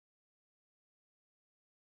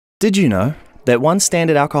Did you know that one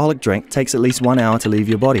standard alcoholic drink takes at least 1 hour to leave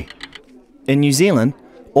your body? In New Zealand,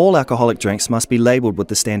 all alcoholic drinks must be labelled with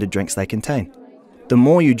the standard drinks they contain. The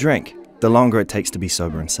more you drink, the longer it takes to be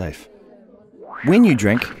sober and safe. When you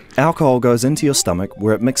drink, alcohol goes into your stomach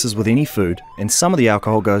where it mixes with any food, and some of the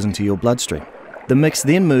alcohol goes into your bloodstream. The mix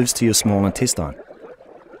then moves to your small intestine.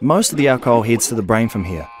 Most of the alcohol heads to the brain from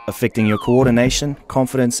here, affecting your coordination,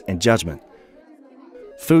 confidence, and judgment.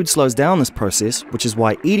 Food slows down this process, which is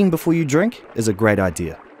why eating before you drink is a great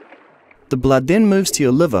idea. The blood then moves to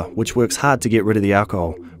your liver, which works hard to get rid of the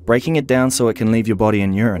alcohol, breaking it down so it can leave your body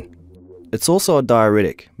in urine. It's also a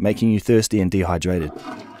diuretic, making you thirsty and dehydrated.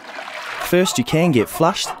 First, you can get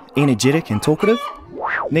flushed, energetic and talkative.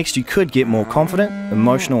 Next, you could get more confident,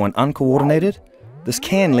 emotional and uncoordinated. This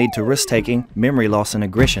can lead to risk-taking, memory loss and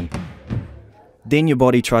aggression. Then your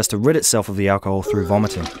body tries to rid itself of the alcohol through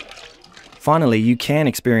vomiting. Finally, you can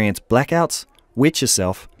experience blackouts, wet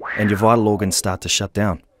yourself, and your vital organs start to shut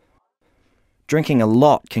down. Drinking a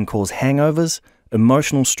lot can cause hangovers,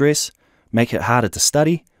 emotional stress, make it harder to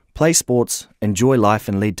study, play sports, enjoy life,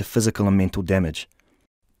 and lead to physical and mental damage.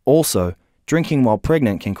 Also, drinking while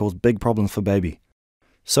pregnant can cause big problems for baby.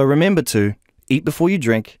 So remember to eat before you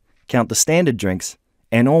drink, count the standard drinks,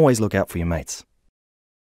 and always look out for your mates.